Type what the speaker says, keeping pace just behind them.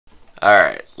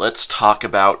Alright, let's talk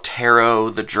about Taro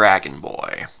the Dragon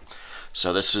Boy.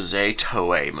 So this is a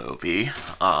Toei movie.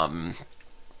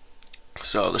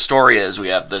 So the story is we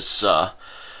have this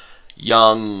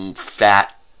young,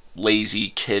 fat, lazy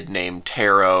kid named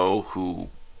Taro who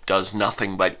does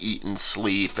nothing but eat and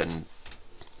sleep, and,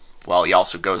 well, he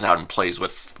also goes out and plays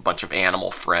with a bunch of animal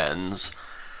friends.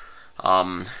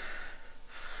 Um,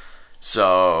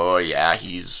 so, yeah,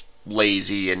 he's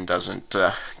lazy and doesn't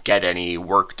get any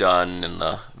work done in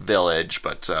the village,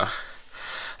 but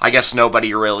I guess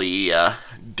nobody really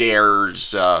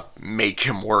dares make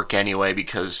him work anyway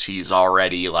because he's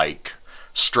already, like,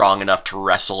 strong enough to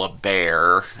wrestle a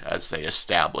bear, as they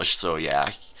established. So, yeah,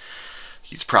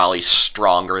 he's probably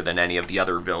stronger than any of the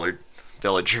other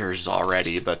villagers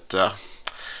already, but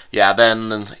yeah,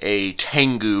 then a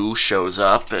Tengu shows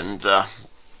up, and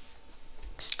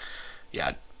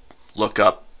yeah, look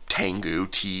up Tengu,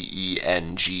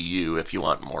 Tengu, if you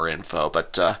want more info.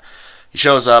 But he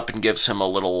shows up and gives him a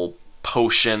little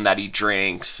potion that he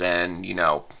drinks, and, you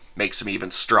know, makes him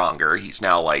even stronger. He's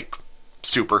now, like,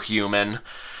 superhuman.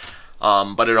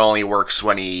 But it only works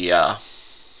when he, yeah,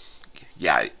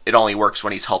 it only works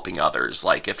when he's helping others.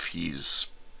 Like, if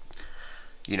he's,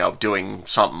 you know, doing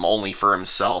something only for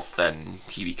himself, then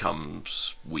he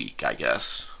becomes weak, I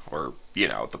guess. Or, you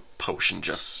know, the potion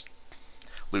just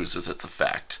loses its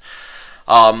effect.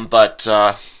 But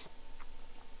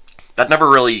that never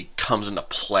really comes into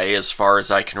play as far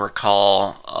as I can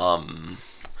recall.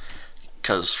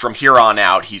 Because from here on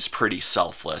out, he's pretty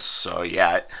selfless. So,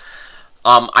 yeah,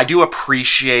 I do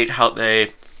appreciate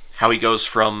how he goes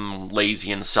from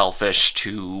lazy and selfish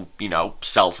to, you know,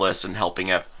 selfless and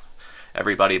helping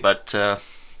everybody, but I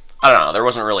don't know, there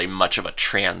wasn't really much of a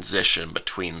transition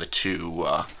between the two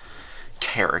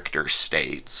character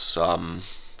states.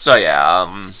 So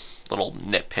yeah, little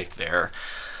nitpick there.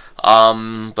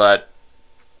 But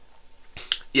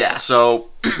yeah, so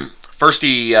first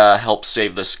he helps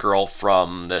save this girl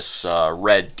from this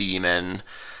red demon,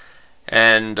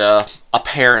 and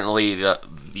apparently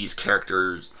these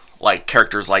characters like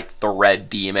the Red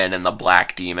Demon and the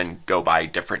Black Demon go by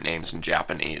different names in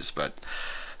Japanese, but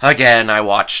again, I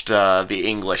watched the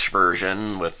English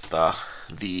version with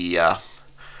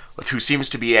with who seems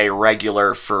to be a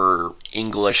regular for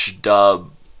English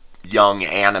dub young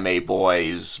anime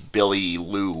boys, Billy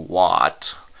Lou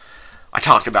Watt. I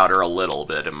talked about her a little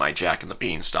bit in my Jack and the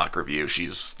Beanstalk review.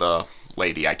 She's the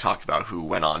lady I talked about who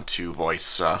went on to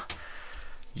voice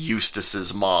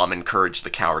Eustace's mom in Courage the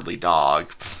Cowardly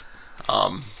Dog.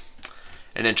 An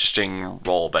interesting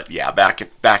role, but yeah,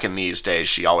 back in these days,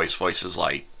 she always voices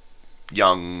like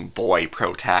young boy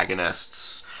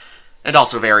protagonists, and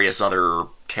also various other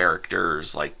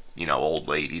characters like, you know, old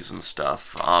ladies and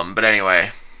stuff. But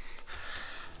anyway,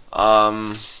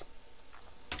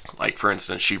 like for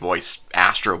instance, she voiced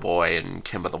Astro Boy and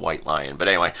Kimba the White Lion. But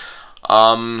anyway,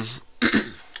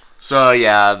 so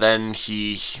yeah, then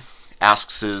he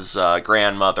asks his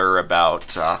grandmother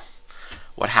about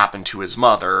what happened to his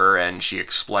mother, and she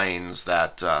explains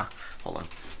that, hold on,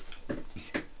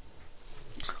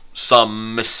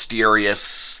 some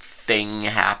mysterious thing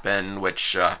happened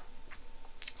which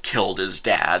killed his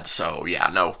dad, so yeah,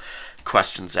 no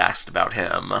questions asked about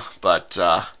him. But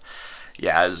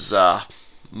yeah, his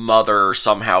mother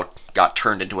somehow got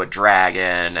turned into a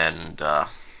dragon, and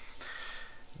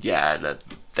yeah,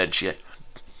 then she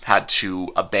had to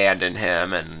abandon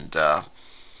him, and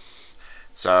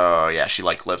so yeah, she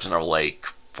like lives in a lake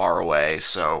far away.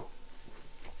 So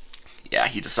yeah,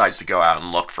 he decides to go out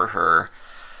and look for her.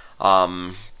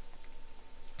 But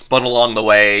along the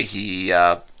way, he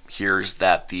hears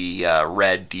that the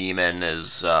Red Demon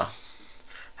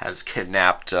has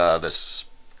kidnapped this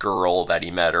girl that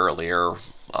he met earlier,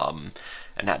 and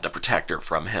had to protect her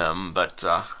from him. But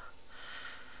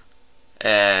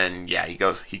and yeah,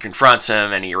 he confronts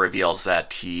him, and he reveals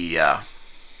that he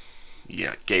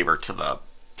gave her to the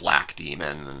Black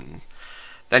Demon, and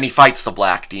then he fights the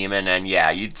Black Demon, and yeah,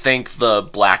 you'd think the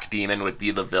Black Demon would be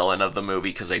the villain of the movie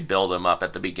because they build him up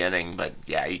at the beginning, but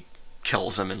yeah, he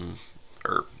kills him,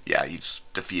 he's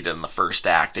defeated in the first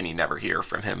act, and you never hear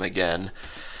from him again.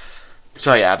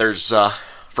 So yeah, there's,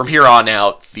 from here on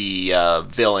out, the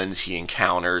villains he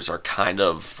encounters are kind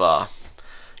of,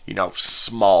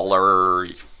 smaller,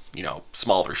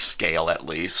 smaller scale at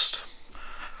least.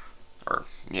 Or,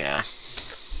 yeah.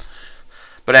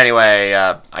 But anyway,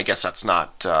 I guess that's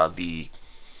not the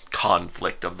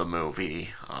conflict of the movie,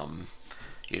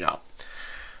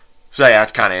 So yeah,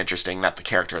 it's kind of interesting that the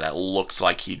character that looks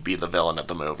like he'd be the villain of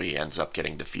the movie ends up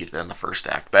getting defeated in the first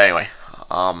act. But anyway,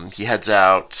 he heads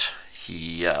out,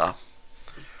 he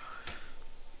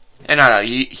And I don't know,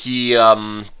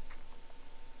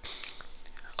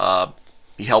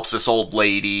 he helps this old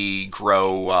lady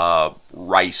grow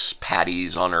rice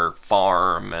paddies on her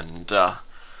farm, and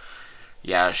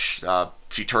yeah,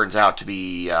 she turns out to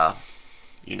be one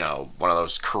of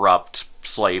those corrupt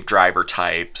slave driver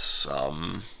types.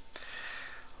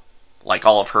 Like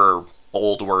all of her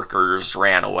old workers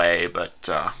ran away, but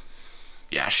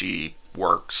yeah, she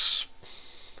works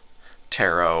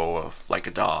Taro like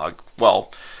a dog.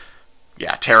 Well,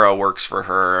 yeah, Taro works for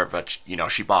her, but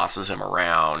she bosses him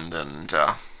around, and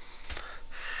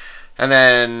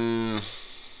then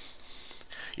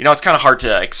it's kind of hard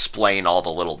to explain all the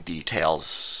little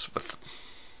details with.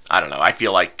 I don't know. I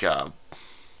feel like, but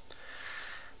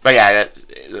yeah,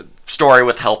 story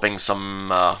with helping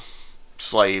some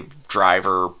slave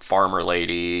driver farmer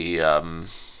lady. There's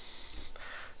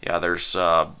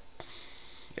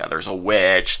there's a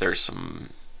witch. There's some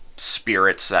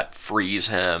spirits that freeze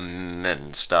him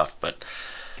and stuff. But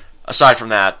aside from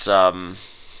that,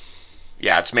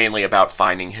 it's mainly about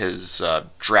finding his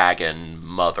dragon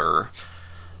mother.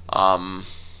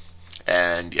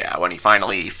 And yeah, when he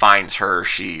finally finds her,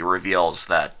 she reveals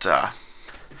that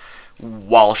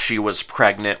while she was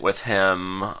pregnant with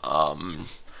him,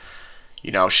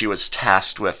 she was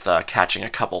tasked with catching a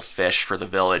couple fish for the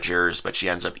villagers, but she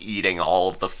ends up eating all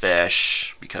of the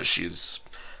fish because she's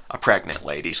a pregnant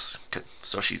lady,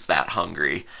 so she's that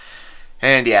hungry.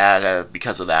 And yeah,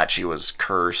 because of that, she was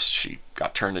cursed. She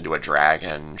got turned into a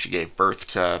dragon. She gave birth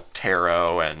to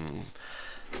Taro, and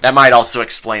that might also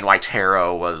explain why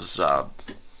Taro was,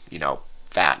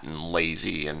 fat and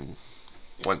lazy and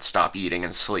wouldn't stop eating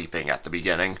and sleeping at the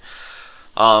beginning.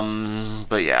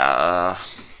 But yeah,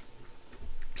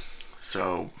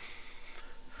 so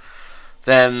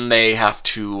then they have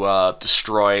to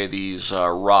destroy these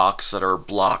rocks that are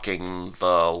blocking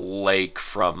the lake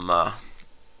from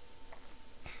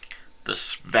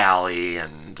this valley,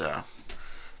 and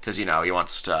because he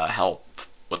wants to help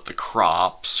with the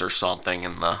crops or something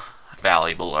in the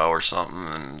valley below or something,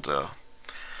 and the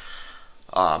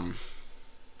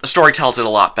story tells it a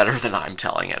lot better than I'm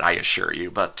telling it, I assure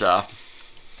you. But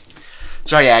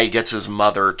so yeah, he gets his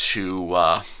mother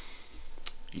to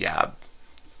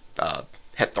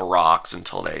hit the rocks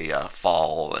until they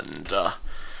fall, and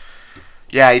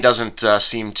he doesn't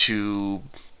seem to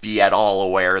be at all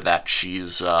aware that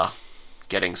she's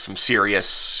getting some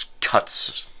serious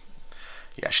cuts.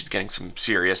 Yeah, she's getting some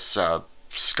serious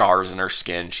scars in her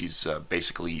skin. She's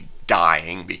basically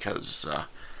dying because,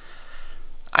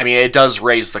 it does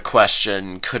raise the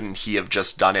question, couldn't he have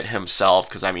just done it himself?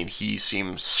 Because, he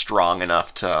seems strong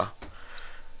enough to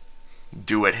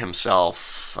do it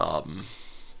himself.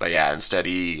 But yeah, instead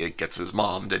he gets his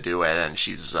mom to do it, and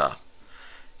she's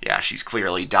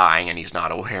clearly dying, and he's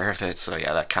not aware of it. So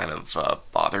yeah, that kind of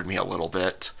bothered me a little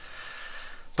bit.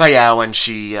 But yeah, when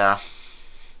she's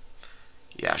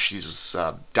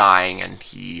dying, and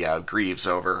he grieves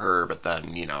over her, but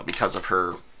then, because of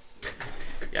her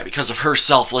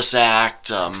selfless act,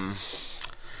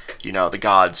 the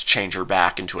gods change her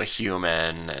back into a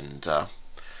human, and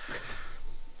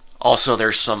also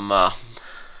there's some almost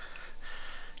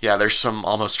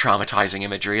traumatizing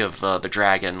imagery of the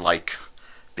dragon, like,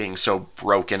 being so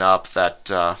broken up that,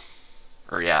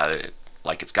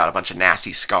 like it's got a bunch of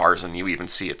nasty scars, and you even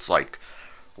see its, like,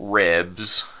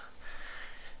 ribs.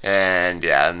 And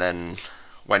yeah, and then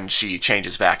when she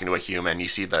changes back into a human, you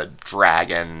see the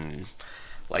dragon,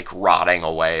 like, rotting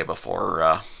away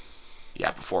before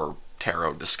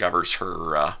Taro discovers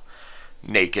her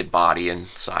naked body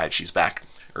inside. She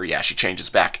changes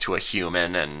back to a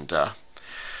human, and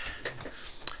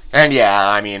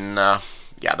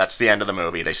that's the end of the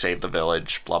movie. They save the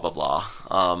village, blah blah blah.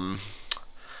 I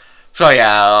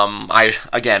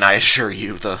assure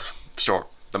you, the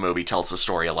movie tells the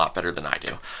story a lot better than I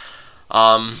do.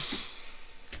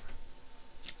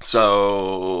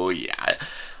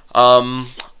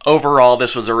 Overall,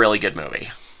 this was a really good movie.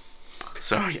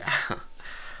 So yeah,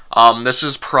 this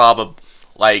is probably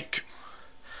like,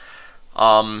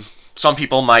 some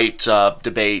people might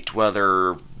debate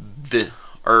whether in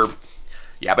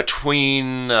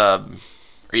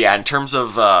terms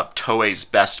of Toei's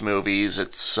best movies,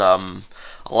 it's a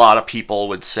lot of people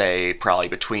would say probably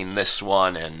between this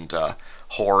one and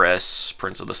Horus,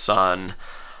 Prince of the Sun.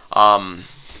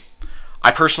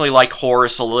 I personally like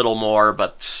Horus a little more,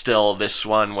 but still, this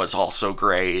one was also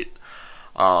great.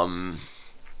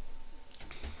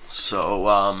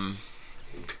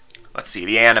 Let's see.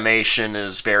 The animation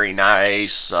is very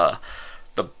nice. The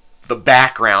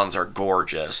backgrounds are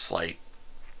gorgeous. Like,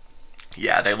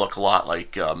 yeah, they look a lot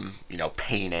like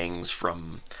paintings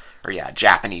from or yeah,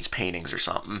 Japanese paintings or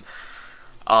something.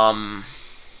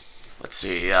 Let's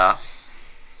see, you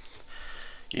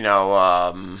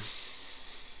know,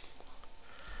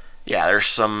 yeah, there's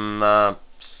some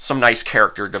nice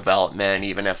character development,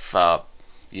 even if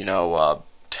you know,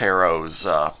 Taro's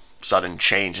sudden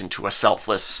change into a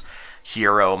selfless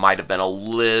hero might have been a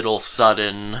little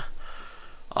sudden.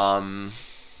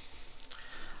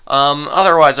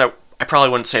 Otherwise, I probably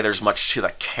wouldn't say there's much to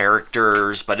the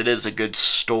characters, but it is a good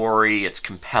story. It's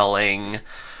compelling.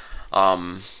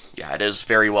 Yeah, it is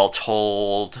very well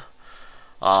told.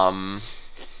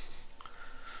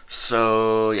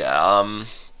 So yeah.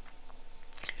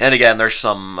 And again, there's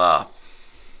some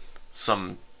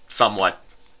somewhat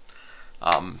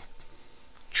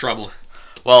trouble.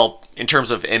 Well, in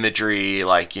terms of imagery,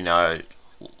 like, you know,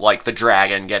 like the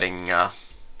dragon getting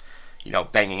you know,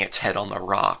 banging its head on the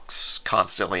rocks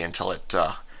constantly until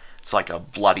it's like a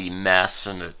bloody mess,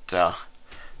 and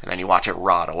then you watch it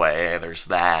rot away. There's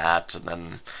that, and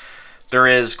then there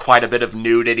is quite a bit of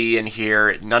nudity in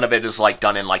here. None of it is like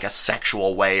done in like a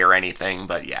sexual way or anything,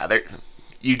 but yeah,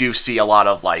 you do see a lot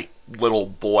of like little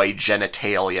boy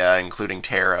genitalia, including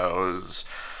Taro's.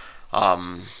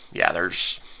 Yeah,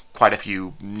 there's quite a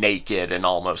few naked and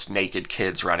almost naked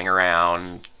kids running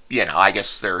around. You know, I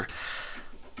guess they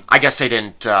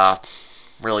didn't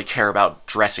really care about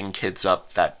dressing kids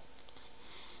up that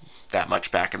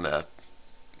much back in the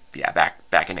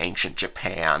back in ancient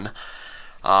Japan.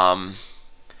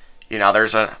 You know,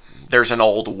 there's an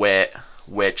old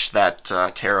witch that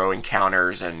Taro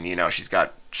encounters, and you know, she's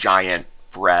got giant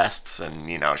breasts,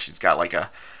 and you know, she's got like a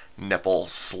nipple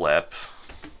slip,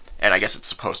 and I guess it's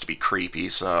supposed to be creepy.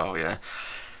 So yeah,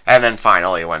 and then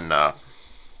finally when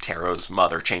Taro's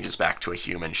mother changes back to a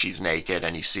human, she's naked,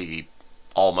 and you see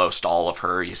almost all of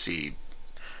her. You see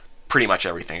pretty much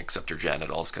everything except her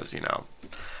genitals, because, you know,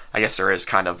 I guess there is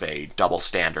kind of a double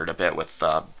standard a bit with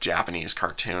Japanese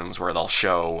cartoons where they'll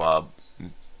show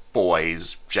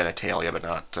boys' genitalia but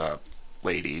not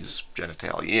ladies'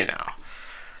 genitalia, you know.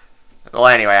 Well,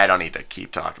 anyway, I don't need to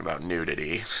keep talking about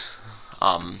nudity.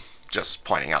 Just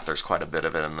pointing out there's quite a bit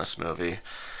of it in this movie.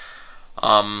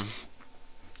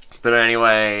 But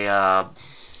anyway,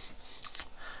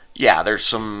 yeah, there's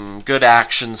some good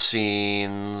action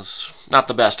scenes. Not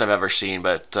the best I've ever seen,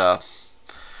 but,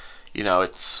 you know,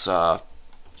 it's, yeah,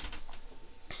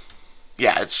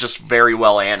 it's just very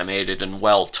well animated and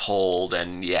well told,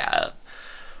 and yeah,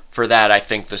 for that, I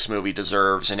think this movie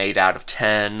deserves an 8 out of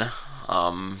 10.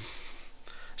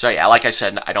 So yeah, like I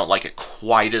said, I don't like it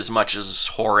quite as much as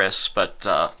Horace, but,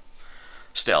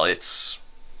 still, it's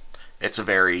a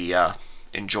very,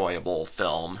 enjoyable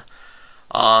film.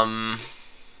 And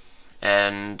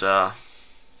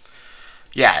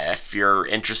yeah, if you're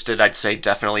interested, I'd say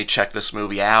definitely check this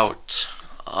movie out.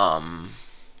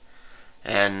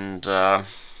 And yeah,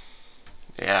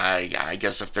 I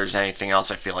guess if there's anything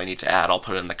else I feel I need to add, I'll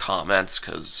put it in the comments,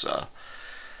 because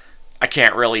I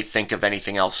can't really think of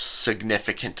anything else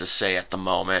significant to say at the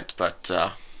moment. But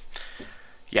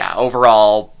yeah,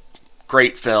 overall,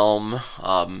 great film.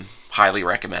 Highly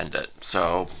recommend it.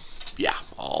 So, yeah,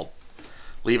 I'll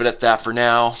leave it at that for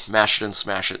now. Mash it and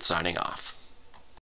smash it, signing off.